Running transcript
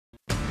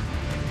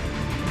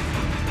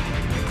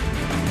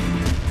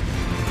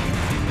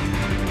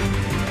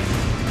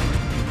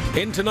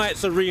In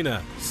tonight's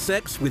arena,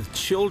 sex with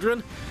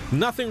children?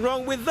 Nothing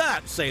wrong with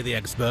that, say the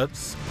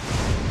experts.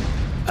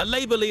 A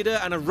Labour leader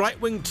and a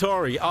right-wing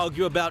Tory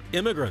argue about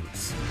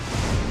immigrants.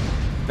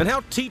 And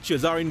how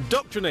teachers are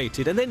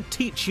indoctrinated and then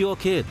teach your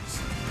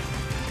kids.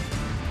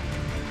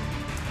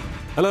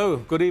 Hello,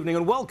 good evening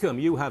and welcome.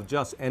 You have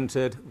just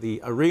entered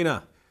the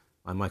arena.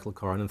 I'm Michael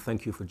Coren and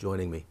thank you for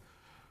joining me.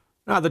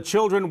 Now, the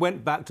children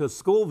went back to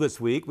school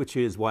this week, which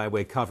is why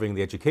we're covering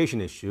the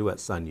education issue at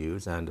Sun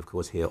News and, of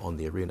course, here on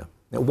the arena.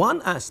 Now,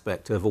 one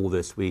aspect of all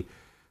this we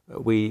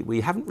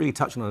haven't really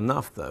touched on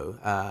enough,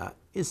 though,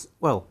 is,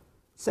 well,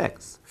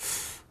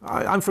 sex.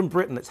 I'm from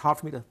Britain. It's hard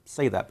for me to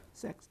say that.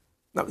 Sex.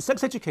 Now,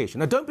 sex education.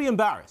 Now, don't be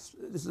embarrassed.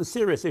 This is a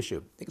serious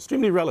issue,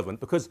 extremely relevant,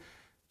 because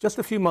just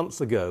a few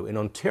months ago in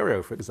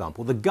Ontario, for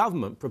example, the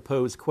government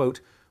proposed, quote,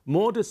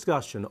 more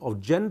discussion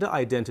of gender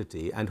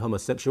identity and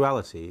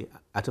homosexuality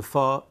at a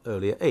far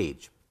earlier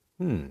age.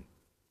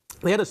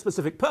 They had a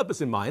specific purpose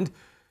in mind,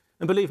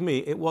 and believe me,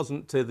 it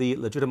wasn't to the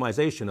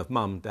legitimization of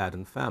mum, dad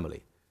and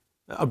family.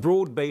 A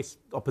broad-based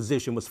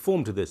opposition was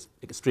formed to this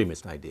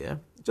extremist idea.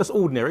 Just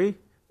ordinary,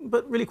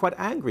 but really quite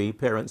angry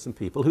parents and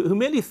people who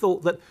merely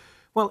thought that,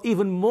 well,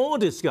 even more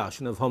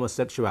discussion of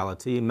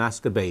homosexuality,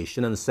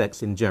 masturbation and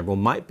sex in general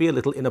might be a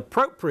little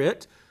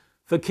inappropriate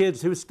for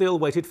kids who still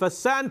waited for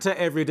Santa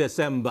every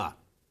December.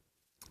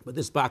 But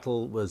this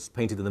battle was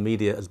painted in the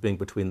media as being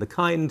between the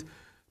kind,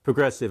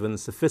 progressive and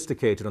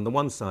sophisticated on the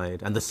one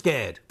side, and the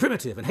scared,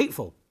 primitive and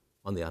hateful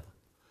on the other.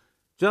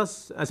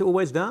 Just as it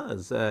always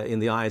does in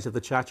the eyes of the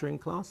chattering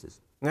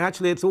classes. And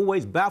actually, it's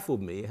always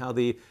baffled me how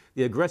the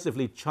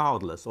aggressively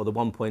childless, or the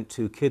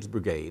 1.2 kids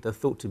brigade, are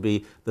thought to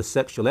be the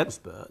sexual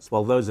experts,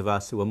 while those of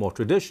us who are more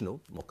traditional,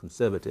 more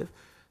conservative,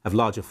 have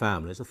larger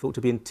families, are thought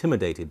to be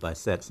intimidated by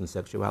sex and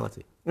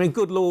sexuality. I mean,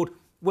 good Lord,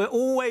 we're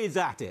always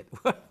at it.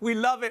 We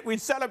love it, we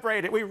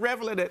celebrate it, we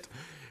revel in it,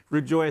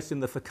 rejoice in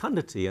the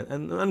fecundity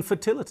and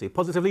fertility,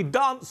 positively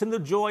dance in the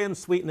joy and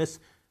sweetness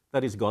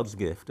that is God's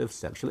gift of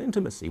sexual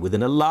intimacy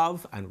within a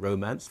love and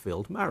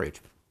romance-filled marriage.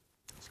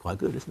 It's quite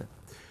good, isn't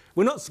it?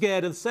 We're not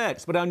scared of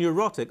sex, but our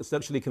neurotic,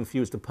 sexually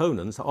confused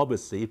opponents are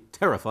obviously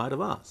terrified of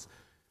us.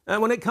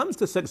 And when it comes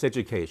to sex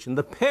education,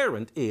 the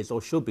parent is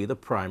or should be the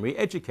primary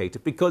educator,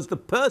 because the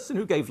person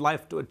who gave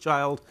life to a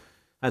child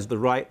has the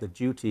right, the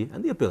duty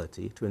and the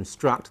ability to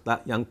instruct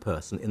that young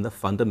person in the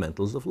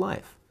fundamentals of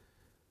life.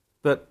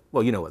 But,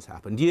 well, you know what's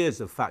happened.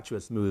 Years of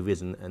fatuous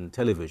movies and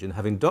television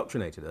have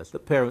indoctrinated us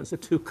that parents are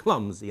too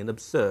clumsy and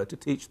absurd to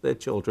teach their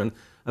children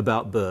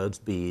about birds,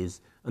 bees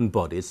and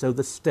bodies, so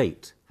the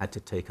state had to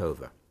take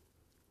over.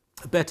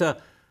 Better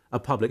a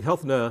public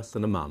health nurse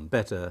than a mum,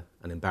 better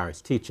an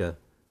embarrassed teacher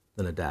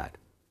than a dad.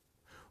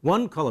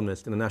 One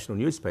columnist in a national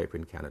newspaper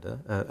in Canada,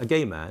 a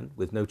gay man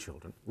with no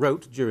children,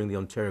 wrote during the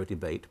Ontario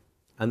debate,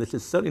 and this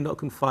is certainly not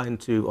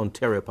confined to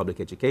Ontario public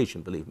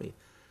education, believe me,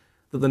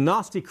 that the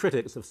nasty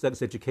critics of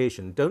sex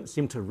education don't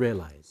seem to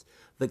realize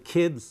that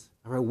kids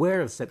are aware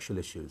of sexual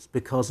issues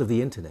because of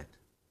the internet.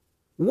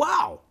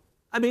 Wow!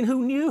 I mean,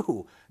 who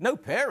knew? No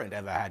parent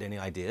ever had any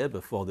idea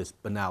before this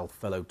banal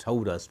fellow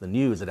told us the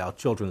news that our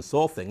children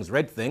saw things,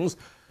 read things.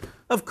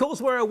 Of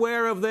course we're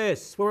aware of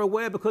this. We're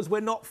aware because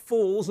we're not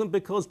fools and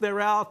because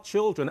they're our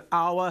children,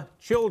 our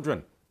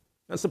children.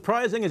 And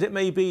surprising as it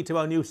may be to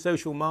our new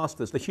social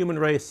masters, the human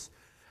race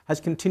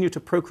has continued to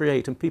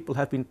procreate and people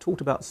have been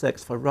taught about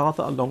sex for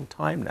rather a long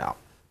time now.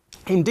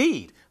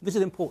 Indeed, this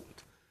is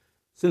important.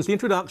 Since the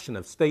introduction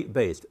of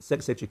state-based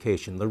sex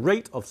education, the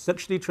rate of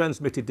sexually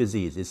transmitted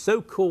diseases,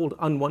 so-called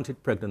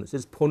unwanted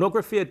pregnancies,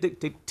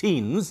 pornography-addicted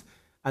teens,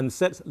 and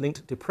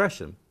sex-linked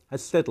depression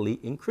has steadily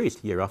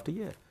increased year after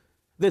year.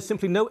 There's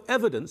simply no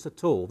evidence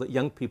at all that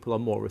young people are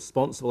more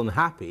responsible and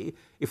happy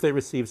if they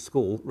receive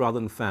school rather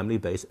than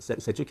family-based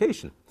sex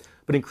education.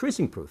 But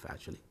increasing proof,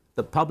 actually,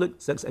 that public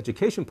sex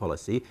education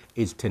policy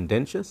is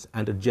tendentious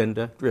and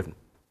agenda-driven.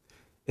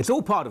 It's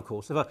all part, of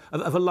course, of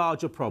a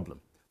larger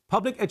problem.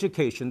 Public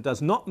education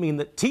does not mean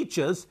that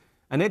teachers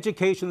and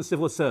education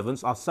civil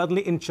servants are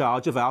suddenly in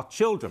charge of our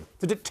children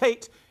to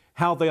dictate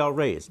how they are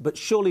raised. But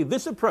surely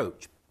this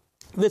approach,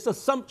 this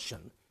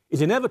assumption,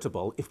 is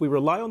inevitable if we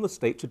rely on the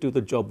state to do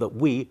the job that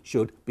we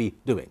should be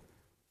doing.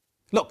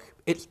 Look,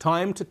 it's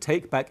time to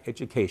take back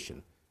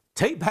education,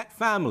 take back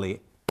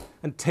family,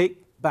 and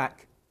take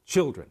back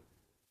children.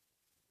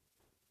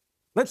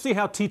 Let's see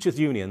how teachers'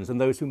 unions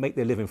and those who make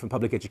their living from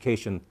public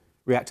education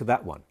react to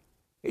that one.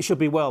 It should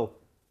be, well,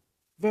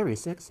 very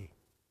sexy.